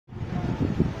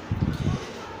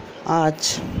আজ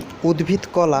উদ্ভিদ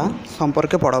কলা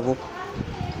সম্পর্কে পড়াবো।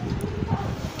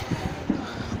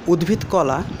 উদ্ভিদ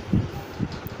কলা,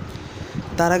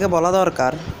 তার আগে বলা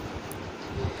দরকার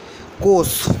কোষ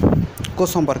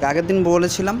সম্পর্কে। আগের দিন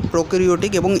বলেছিলাম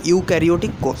প্রোক্যারিওটিক এবং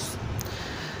ইউক্যারিওটিক কোষ।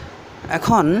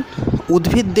 এখন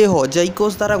উদ্ভিদ দেহ যেই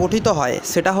কোষ দ্বারা গঠিত হয়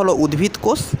সেটা হলো উদ্ভিদ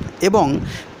কোষ, এবং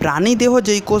প্রাণী দেহ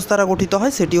যেই কোষ দ্বারা গঠিত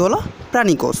হয় সেটি হলো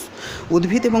প্রাণী কোষ।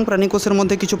 উদ্ভিদ এবং প্রাণী কোষের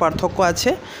মধ্যে কিছু পার্থক্য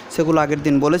আছে, সেগুলো আগের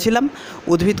দিন বলেছিলাম।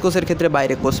 উদ্ভিদ কোষের ক্ষেত্রে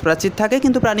বাইরে কোষ প্রাচীর থাকে,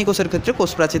 কিন্তু প্রাণী কোষের ক্ষেত্রে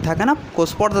কোষ প্রাচীর থাকে না, কোষ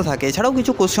পর্দা থাকে। এছাড়াও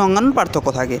কিছু কোষীয় অঙ্গাণুর পার্থক্য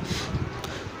থাকে।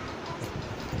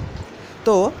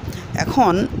 তো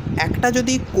এখন একটা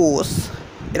যদি কোষ,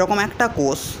 এরকম একটা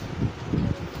কোষ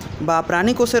বা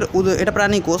প্রাণী কোষের, এটা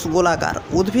প্রাণী কোষ গোলাকার,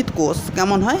 উদ্ভিদ কোষ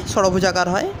কেমন হয়? ষড়ভুজাকার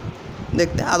হয়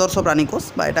দেখতে, আদর্শ প্রাণী কোষ,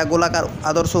 বা এটা গোলাকার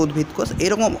আদর্শ উদ্ভিদ কোষ।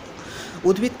 এরকম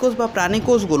উদ্ভিদ কোষ বা প্রাণী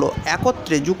কোষগুলো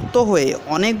একত্রে যুক্ত হয়ে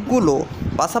অনেকগুলো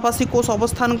পাশাপাশি কোষ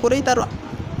অবস্থান করেই তার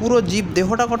পুরো জীব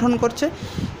দেহটা গঠন করছে।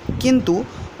 কিন্তু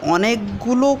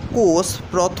অনেকগুলো কোষ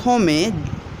প্রথমে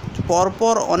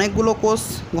পরপর অনেকগুলো কোষ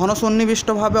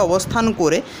ঘনসন্নিবিষ্টভাবে অবস্থান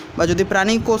করে, বা যদি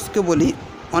প্রাণী কোষকে বলি,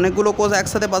 অনেকগুলো কোষ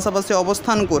একসাথে পাশাপাশি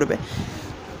অবস্থান করবে,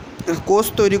 কোষ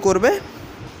তৈরি করবে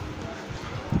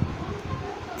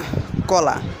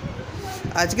কলা।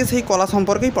 আজকে সেই কলা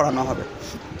সম্পর্কেই পড়ানো হবে।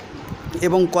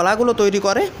 এবং কলাগুলো তৈরি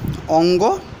করে অঙ্গ,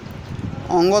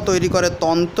 অঙ্গ তৈরি করে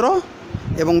তন্ত্র,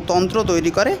 এবং তন্ত্র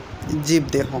তৈরি করে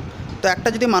জীবদেহ। তো একটা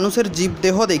যদি মানুষের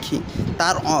জীবদেহ দেখি,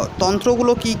 তার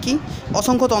তন্ত্রগুলো কি কি?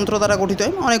 অসংখ্য তন্ত্র দ্বারা গঠিত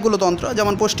হয়, অনেকগুলো তন্ত্র,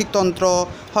 যেমন পৌষ্টিকতন্ত্র,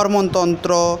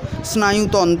 হরমোনতন্ত্র,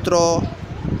 স্নায়ুতন্ত্র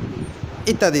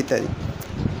ইত্যাদি ইত্যাদি।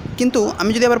 কিন্তু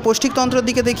আমি যদি আবার পৌষ্টিকতন্ত্রের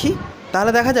দিকে দেখি,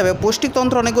 তাহলে দেখা যাবে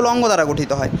পৌষ্টিকতন্ত্র অনেকগুলো অঙ্গ দ্বারা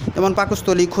গঠিত হয়, যেমন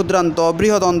পাকস্থলী, ক্ষুদ্রান্ত,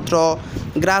 বৃহদন্ত্র,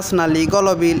 গ্রাসনালী,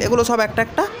 গলবিল, এগুলো সব একটা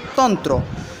একটা তন্ত্র।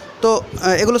 তো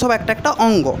এগুলো সব একটা একটা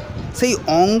অঙ্গ। সেই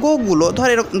অঙ্গগুলো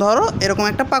ধরো এরকম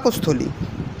একটা পাকস্থলী।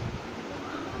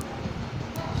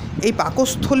 এই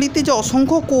পাকস্থলীতে যে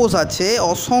অসংখ্য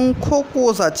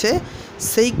কোষ আছে,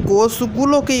 সেই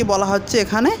কোষগুলোকেই বলা হচ্ছে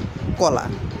এখানে কলা।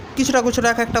 কিছুটা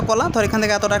এক একটা কলা, ধর এখান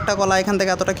থেকে এতটা একটা কলা, এখান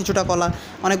থেকে এতটা কিছুটা কলা,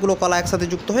 অনেকগুলো কলা একসাথে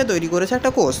যুক্ত হয়ে তৈরি করেছে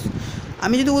একটা কোষ।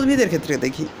 আমি যদি উদ্ভিদের ক্ষেত্রে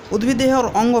দেখি, উদ্ভিদ দেহের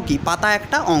অঙ্গ কি? পাতা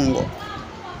একটা অঙ্গ।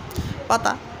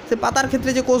 পাতা, সে পাতার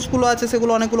ক্ষেত্রে যে কোষগুলো আছে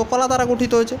সেগুলো অনেকগুলো কলা দ্বারা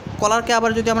গঠিত হয়েছে। কলাকে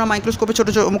আবার যদি আমরা মাইক্রোস্কোপে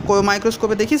ছোটো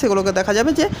মাইক্রোস্কোপে দেখি, সেগুলোকে দেখা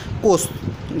যাবে যে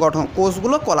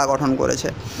কোষগুলো কলা গঠন করেছে।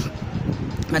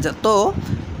 আচ্ছা, তো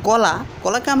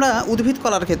কলাকে আমরা উদ্ভিদ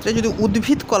কলার ক্ষেত্রে যদি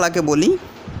উদ্ভিদ কলাকে বলি,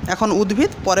 এখন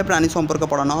উদ্ভিদ পরে প্রাণী সম্পর্কে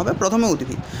পড়ানো হবে, প্রথমে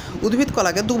উদ্ভিদ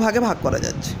কলাকে দুভাগে ভাগ করা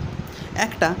যাচ্ছে।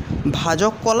 একটা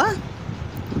ভাজক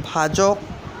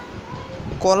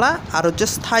কলা আর হচ্ছে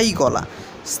স্থায়ী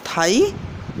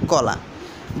কলা।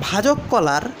 ভাজক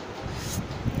কলার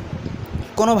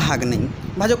কোনো ভাগ নেই।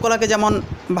 ভাজক কলাকে যেমন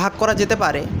ভাগ করা যেতে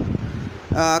পারে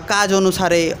কাজ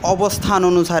অনুসারে, অবস্থান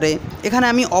অনুসারে। এখানে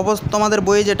আমি তোমাদের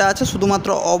বইয়ে যেটা আছে শুধুমাত্র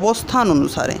অবস্থান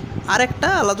অনুসারে, আরেকটা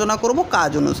আলোচনা করব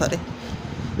কাজ অনুসারে।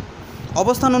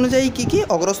 অবস্থান অনুযায়ী কি কি?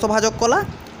 অগ্রস্থ ভাজক কলা,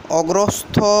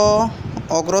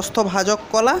 অগ্রস্থ ভাজক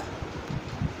কলা,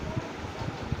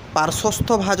 পার্শ্বস্থ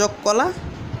ভাজক কলা,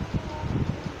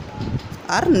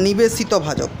 আর নিবেশিত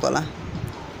ভাজক কলা।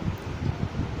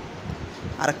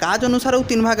 আর কাজ অনুসারেও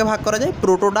তিন ভাগে ভাগ করা যায়,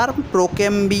 প্রোটোডার্ম,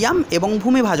 প্রোকেম্বিয়াম এবং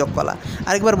ভূমিভাজক কলা।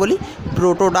 আরেকবার বলি,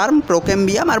 প্রোটোডার্ম,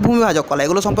 প্রোকেম্বিয়াম আর ভূমিভাজক কলা,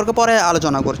 এগুলো সম্পর্কে পরে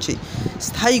আলোচনা করছি।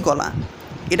 স্থায়ী কলা,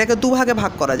 এটাকে দুভাগে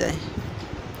ভাগ করা যায়,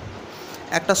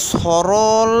 একটা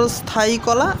সরল স্থায়ী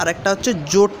কলা আর একটা হচ্ছে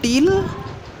জটিল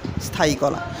স্থায়ী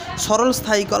কলা। সরল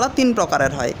স্থায়ী কলা তিন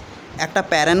প্রকারের হয়, একটা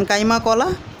প্যারেনকাইমা কলা,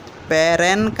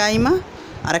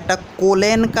 আর একটা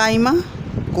কোলেনকাইমা,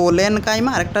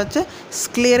 আর একটা হচ্ছে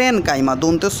স্ক্লেরেনকাইমা,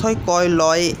 দন্তেশ্বয়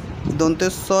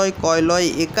কয় লয়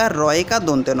একার রয়েকা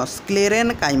দন্তে ন,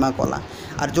 স্ক্লেরেনকাইমা কলা।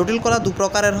 আর জটিল কলা দু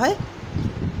প্রকারের হয়,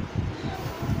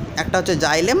 একটা হচ্ছে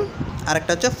জাইলেম আর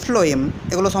একটা হচ্ছে ফ্লোয়েম।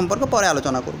 এগুলো সম্পর্কে পরে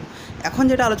আলোচনা করব। এখন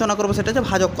যেটা আলোচনা করব সেটা হচ্ছে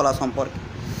ভাজক কলা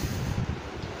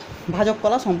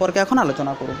সম্পর্কে এখন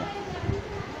আলোচনা করব।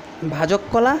 ভাজক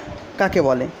কলা কাকে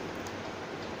বলে?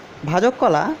 ভাজক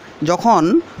কলা যখন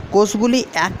কোষগুলি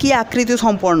একই আকৃতি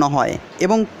সম্পন্ন হয়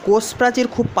এবং কোষ প্রাচীর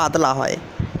খুব পাতলা হয়,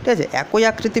 ঠিক আছে, একই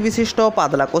আকৃতি বিশিষ্ট,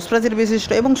 পাতলা কোষ প্রাচীর বিশিষ্ট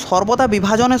এবং সর্বদা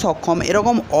বিভাজনে সক্ষম,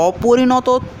 এরকম অপরিণত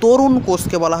তরুণ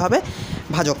কোষকে বলা হবে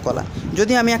ভাজক কলা।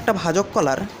 যদি আমি একটা ভাজক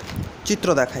কলার চিত্র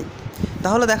দেখাই,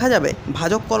 তাহলে দেখা যাবে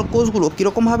ভাজক কোষগুলো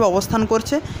কীরকমভাবে অবস্থান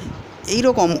করছে।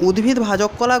 এইরকম উদ্ভিদ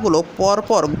ভাজক কলাগুলো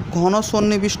পরপর ঘন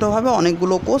সন্নিবিষ্টভাবে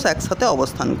অনেকগুলো কোষ একসাথে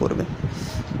অবস্থান করবে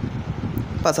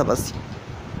পাশাপাশি,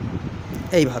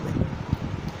 এইভাবে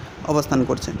অবস্থান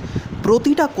করছে।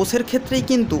 প্রতিটা কোষের ক্ষেত্রেই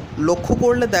কিন্তু লক্ষ্য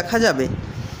করলে দেখা যাবে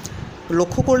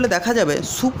লক্ষ্য করলে দেখা যাবে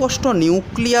সুস্পষ্ট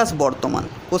নিউক্লিয়াস বর্তমান।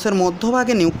 কোষের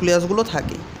মধ্যভাগে নিউক্লিয়াসগুলো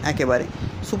থাকে একেবারে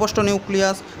সুস্পষ্ট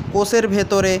নিউক্লিয়াস। কোষের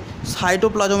ভেতরে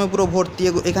সাইটোপ্লাজমে পুরো ভর্তি,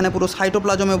 এখানে পুরো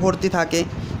সাইটোপ্লাজমে ভর্তি থাকে।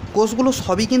 কোষগুলো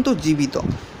সবই কিন্তু জীবিত,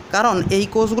 কারণ এই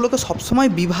কোষগুলোকে সবসময়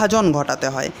বিভাজন ঘটাতে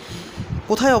হয়।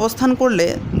 কোথায় অবস্থান করলে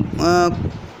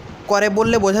করে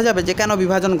বললে বোঝা যাবে যে কেন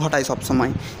বিভাজন ঘটায়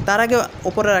সবসময়। তার আগে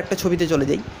ওপরের একটা ছবিতে চলে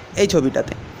যাই, এই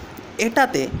ছবিটাতে।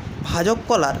 এটাতে ভাজক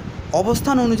কলার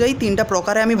অবস্থান অনুযায়ী 3টা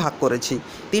প্রকারে আমি ভাগ করেছি।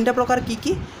 3টা প্রকার কি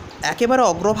কি? একেবারে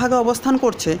অগ্রভাগে অবস্থান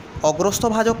করছে অগ্রস্থ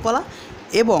ভাজক কলা,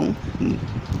 এবং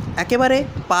একেবারে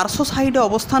পার্শ্ব সাইডে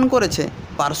অবস্থান করেছে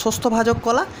পার্শ্বস্থ ভাজক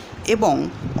কলা, এবং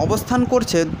অবস্থান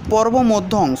করছে পর্ব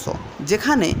মধ্য অংশ,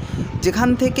 যেখান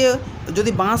থেকে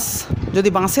যদি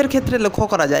বাঁশের ক্ষেত্রে লক্ষ্য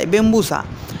করা যায়, বেম্বুসা,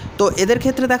 তো এদের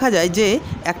ক্ষেত্রে দেখা যায় যে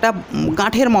একটা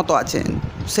গাঁঠের মতো আছে,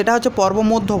 সেটা হচ্ছে পর্ব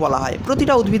মধ্য বলা হয়।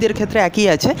 প্রতিটা উদ্ভিদের ক্ষেত্রে একই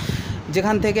আছে,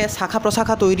 যেখান থেকে শাখা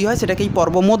প্রশাখা তৈরি হয় সেটাকেই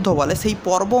পর্ব মধ্য বলে। সেই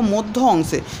পর্ব মধ্য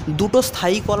অংশে দুটো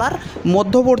স্থায়ী কলার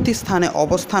মধ্যবর্তী স্থানে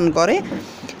অবস্থান করে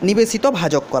নিবেশিত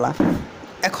ভাজক কলা।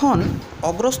 এখন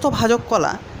অগ্রস্থ ভাজক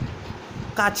কলা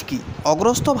কাজ কি?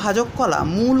 অগ্রস্থ ভাজক কলা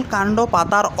মূল কাণ্ড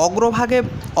পাতার অগ্রভাগে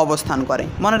অবস্থান করে।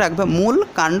 মনে রাখবে, মূল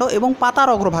কাণ্ড এবং পাতার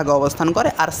অগ্রভাগে অবস্থান করে,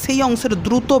 আর সেই অংশের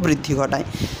দ্রুত বৃদ্ধি ঘটায়।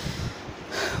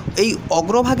 এই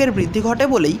অগ্রভাগের বৃদ্ধি ঘটে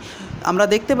বলেই আমরা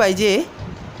দেখতে পাই যে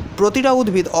প্রতিটা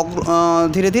উদ্ভিদ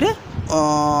ধীরে ধীরে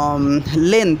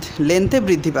লেন্থে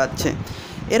বৃদ্ধি পাচ্ছে।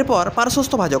 এরপর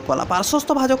পার্শ্বস্থ ভাজক কলা। পার্শ্বস্থ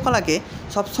ভাজক কলাকে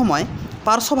সবসময়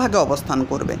পার্শ্বভাগে অবস্থান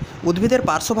করবে। উদ্ভিদের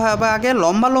পার্শ্বভাগে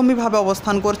লম্বালম্বিভাবে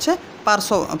অবস্থান করছে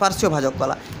পার্শ্বীয় ভাজক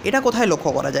কলা। এটা কোথায় লক্ষ্য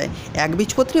করা যায়?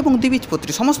 একবীজপত্রী এবং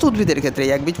দ্বিবীজপত্রী সমস্ত উদ্ভিদের ক্ষেত্রে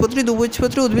একবীজপত্রী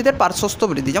দুবীজপত্রী উদ্ভিদের পার্শ্বস্থ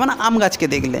বৃদ্ধি। যেমন আম গাছকে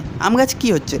দেখলে, আম গাছ কী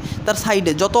হচ্ছে, তার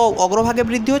সাইডে যত অগ্রভাগে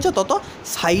বৃদ্ধি হচ্ছে তত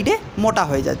সাইডে মোটা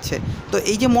হয়ে যাচ্ছে। তো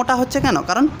এই যে মোটা হচ্ছে কেন?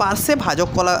 কারণ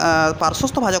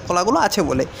পার্শ্বস্থ ভাজক কলাগুলো আছে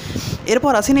বলে।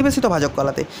 এরপর আসি নিবেশিত ভাজক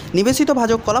কলাতে। নিবেশিত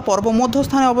ভাজক কলা পর্ব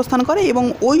মধ্যস্থানে অবস্থান করে এবং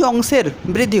ওই অংশের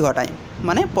বৃদ্ধি ঘটায়,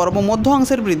 মানে পর্ব মধ্য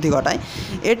অংশের বৃদ্ধি ঘটায়।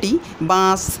 এটি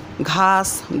বাঁশ, ঘাস,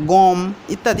 গম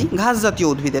ইত্যাদি ঘাস জাতীয়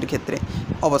উদ্ভিদের ক্ষেত্রে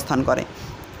অবস্থান করে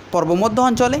পর্ব মধ্য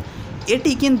অঞ্চলে।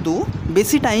 এটি কিন্তু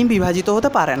বেশি টাইম বিভাজিত হতে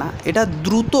পারে না, এটা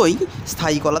দ্রুতই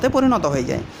স্থায়ী কলাতে পরিণত হয়ে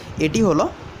যায়। এটি হলো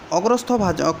অগ্রস্থ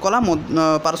ভাজক কলা,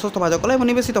 পার্শ্বস্থ ভাজক কলা এবং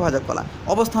নিবেশিত ভাজক কলা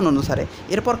অবস্থান অনুসারে।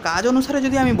 এরপর কাজ অনুসারে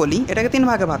যদি আমি বলি, এটাকে 3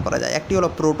 ভাগে ভাগ করা যায়। একটি হলো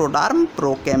প্রোটোডার্ম,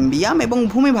 প্রোক্যাম্বিয়াম এবং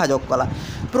ভূমি ভাজক কলা।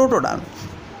 প্রোটোডার্ম,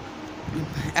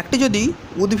 একটি যদি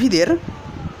উদ্ভিদের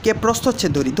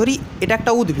প্রস্থচ্ছেদ ধরি, এটা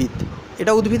একটা উদ্ভিদ,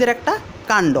 এটা উদ্ভিদের একটা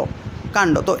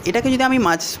কাণ্ড। তো এটাকে যদি আমি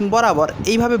মাঝ বরাবর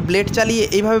এইভাবে ব্লেড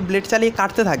চালিয়ে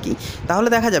কাটতে থাকি, তাহলে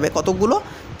দেখা যাবে কতগুলো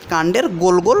কাণ্ডের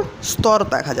গোল গোল স্তর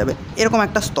দেখা যাবে, এরকম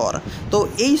একটা স্তর। তো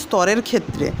এই স্তরের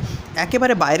ক্ষেত্রে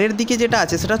একেবারে বাইরের দিকে যেটা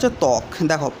আছে সেটা হচ্ছে ত্বক।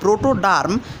 দেখো,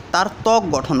 প্রোটোডার্ম তার ত্বক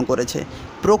গঠন করেছে।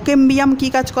 প্রোকেম্বিয়াম কী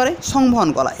কাজ করে? সংবহন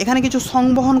কলা। এখানে কিছু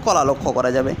সংবহন কলা লক্ষ্য করা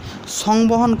যাবে।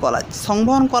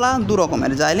 সংবহন কলা 2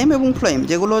 রকমের, জাইলেম এবং ফ্লোয়েম,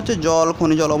 যেগুলো হচ্ছে জল,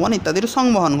 খনিজ লবণ ইত্যাদির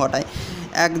সংবহন ঘটায়,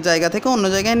 এক জায়গা থেকে অন্য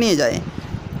জায়গায় নিয়ে যায়।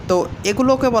 তো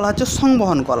এগুলোকে বলা হচ্ছে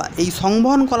সংবহন কলা। এই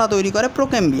সংবহন কলা তৈরি করে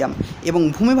প্রোকেম্বিয়াম। এবং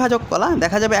ভূমিভাজক কলা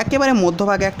দেখা যাবে একেবারে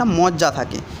মধ্যভাগে একটা মজ্জা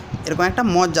থাকে, এরকম একটা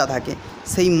মজ্জা থাকে,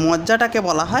 সেই মজ্জাটাকে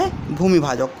বলা হয়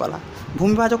ভূমিভাজক কলা।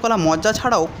 ভূমিভাজক কলা মজ্জা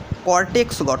ছাড়াও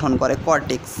কর্টেক্স গঠন করে।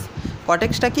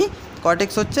 কর্টেক্সটা কি?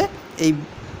 কর্টেক্স হচ্ছে এই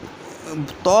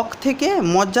ত্বক থেকে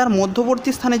মজ্জার মধ্যবর্তী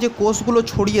স্থানে যে কোষগুলো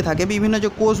ছড়িয়ে থাকে, বিভিন্ন যে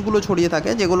কোষগুলো ছড়িয়ে থাকে,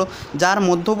 যেগুলো যার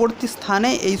মধ্যবর্তী স্থানে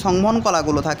এই সংবহন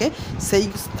কলাগুলো থাকে, সেই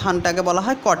স্থানটাকে বলা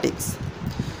হয় কর্টেক্স।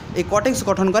 এই কর্টেক্স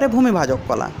গঠন করে ভূমিভাজক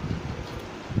কলা।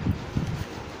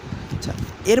 আচ্ছা,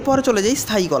 এরপর চলে যাই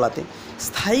স্থায়ী কলাতে।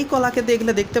 স্থায়ী কলাকে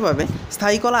দেখতে পাবে,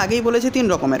 স্থায়ী কলা আগেই বলেছি 3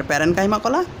 রকমের, প্যারেনকাইমা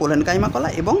কলা, কোলেনকাইমা কলা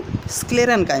এবং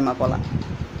স্ক্লেরেনকাইমা কলা।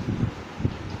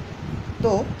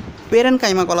 তো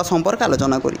প্যারেনকাইমা কলা সম্পর্কে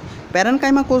আলোচনা করি।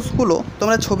 প্যারেনকাইমা কোষগুলো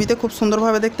তোমরা ছবিতে খুব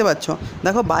সুন্দরভাবে দেখতে পাচ্ছ।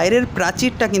 দেখো, বাইরের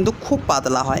প্রাচীরটা কিন্তু খুব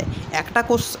পাতলা হয়।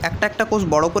 একটা কোষ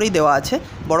বড় করেই দেওয়া আছে,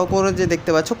 বড় করে যে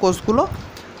দেখতে পাচ্ছ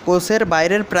কোষের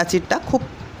বাইরের প্রাচীরটা খুব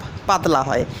পাতলা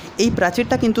হয়। এই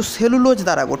প্রাচীরটা কিন্তু সেলুলোজ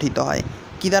দ্বারা গঠিত হয়।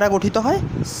 কী দ্বারা গঠিত হয়?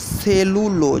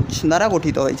 সেলুলোজ দ্বারা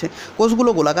গঠিত হয়েছে। কোষগুলো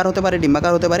গোলাকার হতে পারে,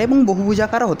 ডিম্বাকার হতে পারে এবং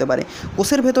বহুভুজাকারও হতে পারে।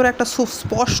 কোষের ভেতরে একটা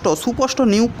সুস্পষ্ট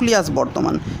নিউক্লিয়াস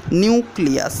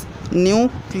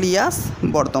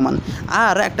বর্তমান।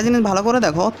 আর একটা জিনিস ভালো করে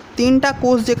দেখো, 3টা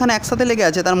কোষ যেখানে একসাথে লেগে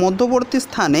আছে তার মধ্যবর্তী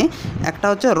স্থানে একটা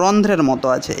হচ্ছে রন্ধ্রের মতো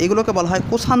আছে, এগুলোকে বলা হয়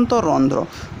কোষান্তর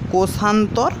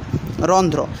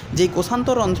রন্ধ্র। যেই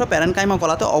কোষান্তর রন্ধ্র প্যারেনকাইমা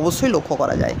কলাতে অবশ্যই লক্ষ্য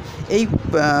করা যায়। এই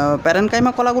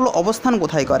প্যারেনকাইমা কলাগুলো অবস্থান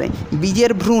কোথায় করে?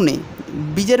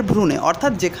 বীজের ভ্রূণে,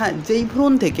 অর্থাৎ যেই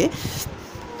ভ্রূণ থেকে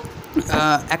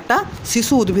একটা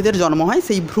শিশু উদ্ভিদের জন্ম হয়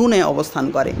সেই ভ্রূণে অবস্থান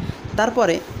করে।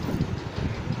 তারপরে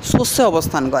শস্যে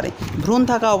অবস্থান করে। ভ্রূণ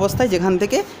থাকা অবস্থায় যেখান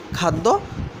থেকে খাদ্য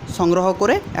সংগ্রহ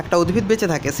করে একটা উদ্ভিদ বেঁচে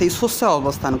থাকে সেই শস্যে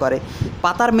অবস্থান করে।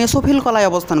 পাতার মেসোফিল কলায়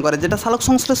অবস্থান করে, যেটা সালোক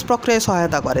সংশ্লেষ প্রক্রিয়ায়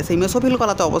সহায়তা করে, সেই মেসোফিল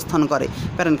কলাতে অবস্থান করে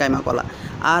প্যারেনকাইমা কলা।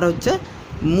 আর হচ্ছে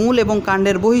মূল এবং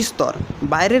কাণ্ডের বহিস্তর,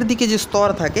 বাইরের দিকে যে স্তর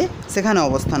থাকে সেখানে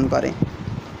অবস্থান করে।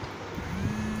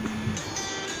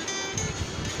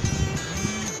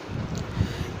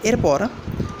 এরপর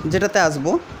যেটাতে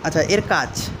আসবো, আচ্ছা এর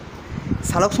কাজ,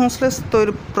 সালোক সংশ্লেষ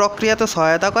তৈরি প্রক্রিয়াতে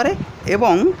সহায়তা করে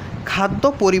এবং খাদ্য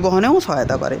পরিবহনেও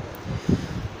সহায়তা করে।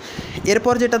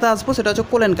 এরপর যেটাতে আসবো সেটা হচ্ছে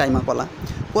কোলেনকাইমা কলা।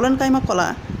 কোলেনকাইমা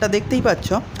কলাটা দেখতেই পাচ্ছ,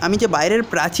 আমি যে বাইরের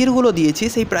প্রাচীরগুলো দিয়েছি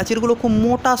সেই প্রাচীরগুলো খুব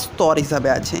মোটা স্তর হিসাবে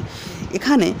আছে।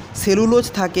 এখানে সেলুলোজ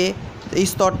থাকে, এই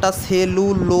স্তরটা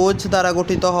সেলুলোজ দ্বারা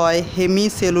গঠিত হয়,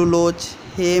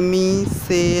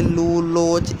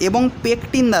 হেমিসেলুলোজ এবং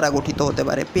পেকটিন দ্বারা গঠিত হতে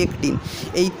পারে।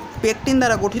 এই পেকটিন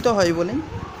দ্বারা গঠিত হয়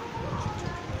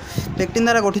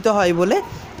বলে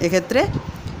এক্ষেত্রে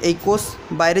এই কোষ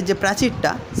বাইরের যে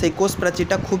প্রাচীরটা সেই কোষ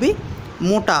প্রাচীরটা খুবই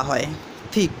মোটা হয়,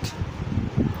 ঠিক।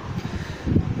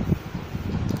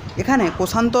 এখানে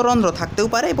কোষান্তরন্ধ্র থাকতেও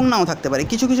পারে এবং নাও থাকতে পারে।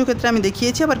 কিছু কিছু ক্ষেত্রে আমি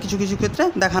দেখিয়েছি, আবার কিছু কিছু ক্ষেত্রে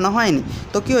দেখানো হয়নি।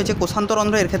 তো কী হয়েছে,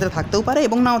 কোষান্তরন্ধ্র এর ক্ষেত্রে থাকতেও পারে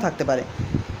এবং নাও থাকতে পারে।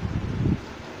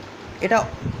 এটা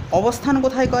অবস্থান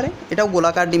কোথায় করে, এটাও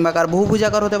গোলাকার, ডিম্বাকার,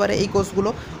 বহুভুজাকার হতে পারে। এই কোষগুলো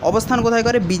অবস্থান কোথায়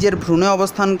করে, বীজের ভ্রূণে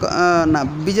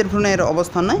বীজের ভ্রূণের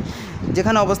অবস্থান নয়,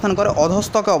 যেখানে অবস্থান করে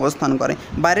অধস্তকে অবস্থান করে।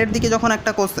 বাইরের দিকে যখন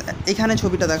একটা কোষ, এখানে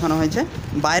ছবিটা দেখানো হয়েছে,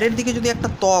 বাইরের দিকে যদি একটা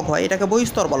ত্বক হয় এটাকে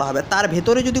বহিস্তর বলা হবে। তার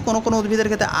ভেতরে যদি কোনো কোনো উদ্ভিদের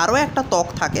ক্ষেত্রে আরও একটা ত্বক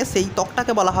থাকে সেই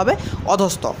ত্বকটাকে বলা হবে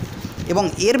অধস্তক, এবং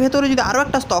এর ভেতরে যদি আরও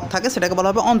একটা স্তক থাকে সেটাকে বলা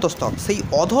হবে অন্তস্তক। সেই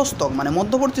অধস্তক মানে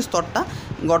মধ্যবর্তী স্তরটা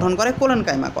গঠন করে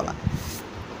কোলেনকাইমা কলা।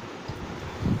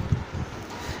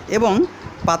 এবং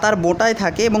পাতার বোটায়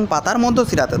থাকে এবং পাতার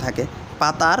মধ্যশিরাতে থাকে।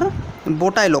 পাতার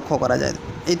বোটায় লক্ষ্য করা যায়,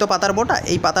 এই তো পাতার বোটা,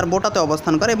 এই পাতার বোটাতে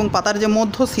অবস্থান করে এবং পাতার যে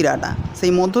মধ্যশিরাটা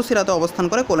সেই মধ্যশিরাতে অবস্থান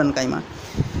করে কোলেনকাইমা।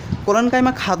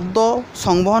 কোলেনকাইমা খাদ্য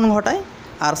সংবহন ঘটায়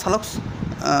আর সালোক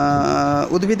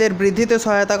উদ্ভিদের বৃদ্ধিতে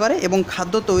সহায়তা করে এবং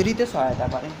খাদ্য তৈরিতে সহায়তা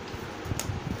করে।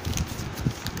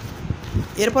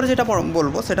 এরপরে যেটা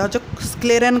বলবো সেটা হচ্ছে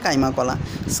স্ক্লেরেনকাইমা কলা।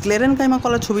 স্ক্লেরেনকাইমা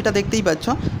কলার ছবিটা দেখতেই পাচ্ছ,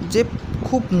 যে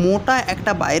খুব মোটা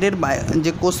একটা বাইরের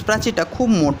যে কোষ প্রাচীরটা খুব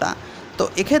মোটা। তো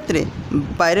এক্ষেত্রে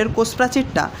বাইরের কোষ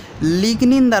প্রাচীরটা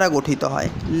লিগনিন দ্বারা গঠিত হয়।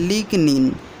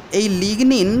 এই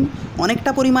লিগনিন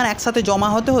অনেকটা পরিমাণ একসাথে জমা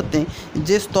হতে হতে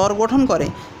যে স্তর গঠন করে,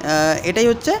 এটাই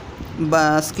হচ্ছে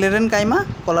স্ক্লেরেনকাইমা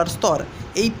কলার স্তর।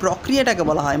 এই প্রক্রিয়াটাকে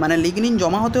বলা হয়, মানে লিগনিন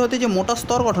জমা হতে হতে যে মোটা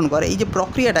স্তর গঠন করে এই যে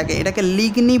প্রক্রিয়াটাকে, এটাকে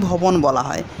লিগনি ভবন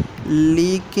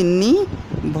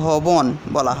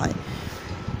বলা হয়।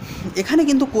 এখানে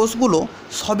কিন্তু কোষগুলো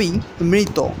সবই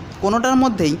মৃত, কোনোটার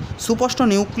মধ্যেই সুস্পষ্ট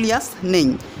নিউক্লিয়াস নেই।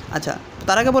 আচ্ছা,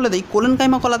 তার আগে বলে দিই,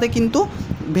 কোলেনকাইমা কলাতে কিন্তু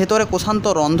ভেতরে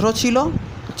কোষান্তরন্ধ্র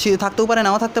থাকতেও পারে,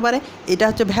 নাও থাকতে পারে। এটা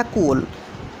হচ্ছে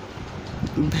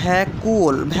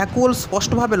ভ্যাকুওল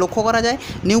স্পষ্টভাবে লক্ষ্য করা যায়।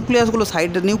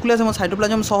 নিউক্লিয়াস এবং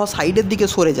সাইটোপ্লাজম সহ সাইডের দিকে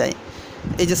সরে যায়,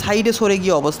 এই যে সাইডে সরে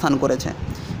গিয়ে অবস্থান করেছে।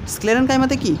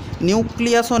 স্ক্লেরেনকাইমাতে কি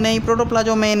নিউক্লিয়াসও নেই,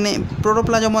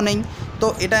 প্রোটোপ্লাজমও নেই। তো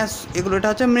এটা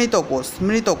হচ্ছে মৃত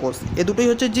কোষ। এ দুটোই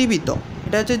হচ্ছে জীবিত।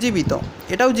 এটা হচ্ছে জীবিত,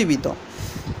 এটাও জীবিত।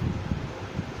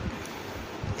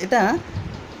 এটা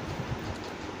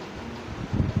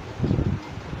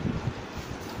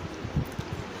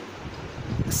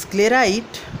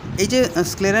এই যে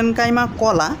স্ক্লেরেনকাইমা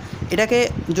কলা, এটাকে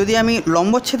যদি আমি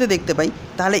লম্বচ্ছেদে দেখতে পাই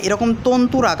তাহলে এরকম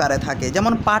তন্তুর আকারে থাকে।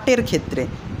 যেমন পাটের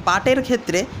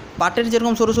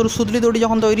যেরকম সরু সরু সুতলি দড়ি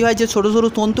যখন তৈরি হয়, যে সরু সরু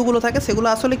তন্তুগুলো থাকে সেগুলো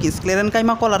আসলে কি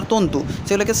স্ক্লেরেনকাইমা কলার তন্তু,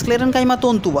 সেগুলোকে স্ক্লেরেনকাইমা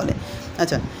তন্তু বলে।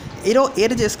 আচ্ছা,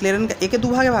 এর যে একে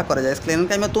দুভাগে ভাগ করা যায়,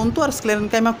 স্ক্লেরেনকাইমা তন্তু আর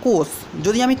স্ক্লেরেনকাইমা কোষ।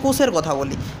 যদি আমি কোষের কথা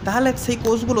বলি তাহলে সেই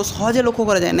কোষগুলো সহজে লক্ষ্য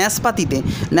করা যায়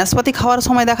নাশপাতি খাওয়ার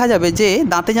সময় দেখা যাবে যে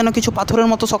দাঁতে যেন কিছু পাথরের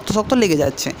মতো শক্ত শক্ত লেগে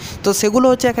যাচ্ছে। তো সেগুলো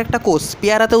হচ্ছে এক একটা কোষ,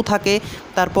 পেয়ারাতেও থাকে,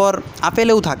 তারপর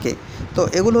আপেলেও থাকে। তো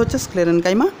এগুলো হচ্ছে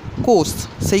স্ক্লেরেনকাইমা কোষ।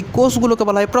 সেই কোষগুলোকে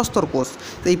বলা হয় প্রস্তর কোষ।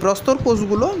 তো এই প্রস্তর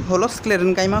কোষগুলো হলো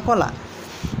স্ক্লেরেনকাইমা কলা।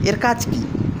 এর কাজ কি?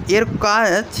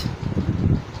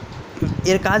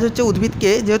 এর কাজ হচ্ছে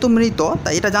উদ্ভিদকে, যেহেতু মৃত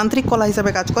তাই এটা যান্ত্রিক কলা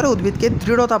হিসাবে কাজ করে, উদ্ভিদকে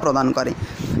দৃঢ়তা প্রদান করে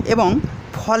এবং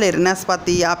ফলের,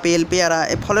 নাশপাতি, আপেল, পেয়ারা,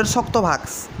 ফলের শক্ত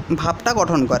ভাবটা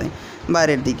গঠন করে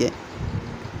বাইরের দিকে।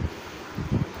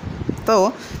 তো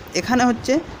এখানে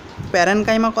হচ্ছে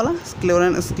প্যারেনকাইমা কলা,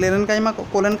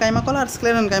 কোলেনকাইমা কলা আর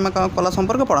স্ক্লেরেনকাইমা কলা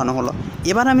সম্পর্কে পড়ানো হলো।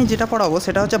 এবার আমি যেটা পড়াবো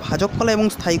সেটা হচ্ছে ভাজক কলা এবং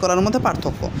স্থায়ী কলার মধ্যে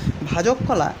পার্থক্য। ভাজক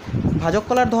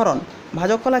কলার ধরন,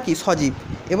 ভাজক কলা কি সজীব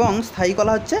এবং স্থায়ী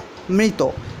কলা হচ্ছে মৃত।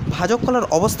 ভাজক কলার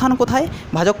অবস্থান কোথায়?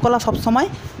 ভাজক কলা সবসময়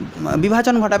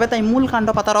বিভাজন ঘটাবে, তাই মূল কাণ্ড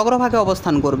পাতার অগ্রভাগে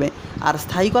অবস্থান করবে। আর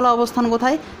স্থায়ী কলা অবস্থান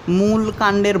কোথায়? মূল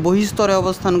কাণ্ডের বহিস্তরে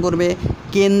অবস্থান করবে,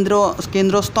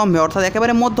 কেন্দ্রস্তম্ভে, অর্থাৎ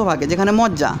একেবারে মধ্যভাগে যেখানে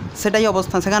মজ্জা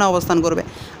সেখানে অবস্থান করবে।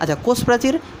 আচ্ছা,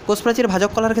 কোষপ্রাচীর ভাজক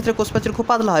কলার ক্ষেত্রে কোষপ্রাচীর খুব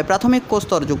পাতলা হয়, প্রাথমিক কোষ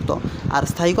স্তরযুক্ত। আর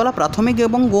স্থায়ী কলা প্রাথমিক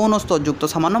এবং গৌণ স্তরযুক্ত,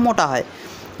 সামান্য মোটা হয়।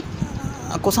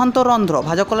 কোষান্তরন্ধ্র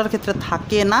ভাজক কলার ক্ষেত্রে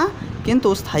থাকে না, কিন্তু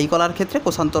স্থায়ী কলার ক্ষেত্রে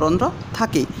কোষান্তরন্ধ্র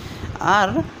থাকে। আর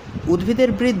উদ্ভিদের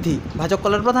বৃদ্ধি ভাজক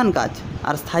কলার প্রধান কাজ।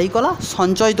 আর স্থায়ী কলা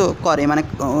সঞ্চয় করে, মানে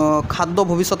খাদ্য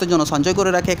ভবিষ্যতের জন্য সঞ্চয়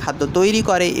করে রাখে, খাদ্য তৈরি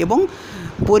করে এবং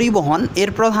পরিবহন এর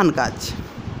প্রধান কাজ।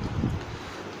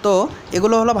 তো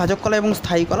এগুলো হলো ভাজক কলা এবং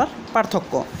স্থায়ী কলার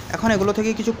পার্থক্য। এখন এগুলো থেকে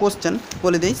কিছু কোশ্চেন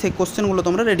বলে দিই, সেই কোশ্চেনগুলো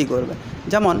তোমরা রেডি করবে।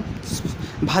 যেমন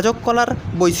ভাজক কলার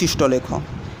বৈশিষ্ট্য লেখো।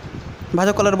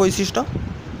 ভাজক কলার বৈশিষ্ট্য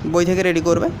বই থেকে রেডি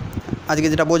করবে, আজকে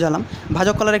যেটা বোঝালাম।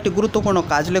 ভাজক কলার একটি গুরুত্বপূর্ণ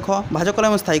কাজ লেখো। ভাজক কলা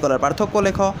এবং স্থায়ী কলার পার্থক্য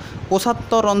লেখো।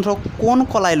 কোষান্তরন্ধ্র কোন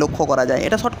কলায় লক্ষ্য করা যায়?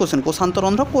 এটা শর্ট কোশ্চেন।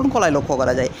 কোষান্তরন্ধ্র কোন কলায় লক্ষ্য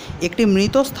করা যায়? একটি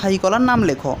মৃত স্থায়ী কলার নাম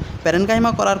লেখো।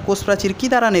 প্যারেনকাইমা কলার কোষপ্রাচীর কী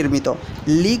দ্বারা নির্মিত?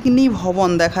 লিগনি ভবন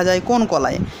দেখা যায় কোন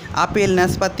কলায়? আপেল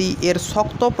নাশপাতি এর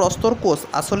শক্ত প্রস্তর কোষ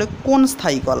আসলে কোন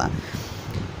স্থায়ী কলা?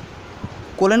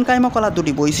 কোলেনকাইমা কলার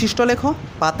দুটি বৈশিষ্ট্য লেখো।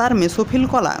 পাতার মেসোফিল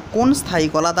কলা কোন স্থায়ী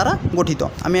কলা দ্বারা গঠিত?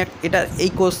 আমি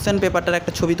এই কোশ্চেন পেপারটার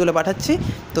একটা ছবি তুলে পাঠাচ্ছি,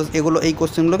 তো এই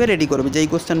কোশ্চেনগুলোকে রেডি করবে। যেই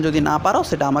কোশ্চেন যদি না পারো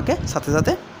সেটা আমাকে সাথে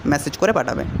সাথে মেসেজ করে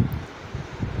পাঠাবে।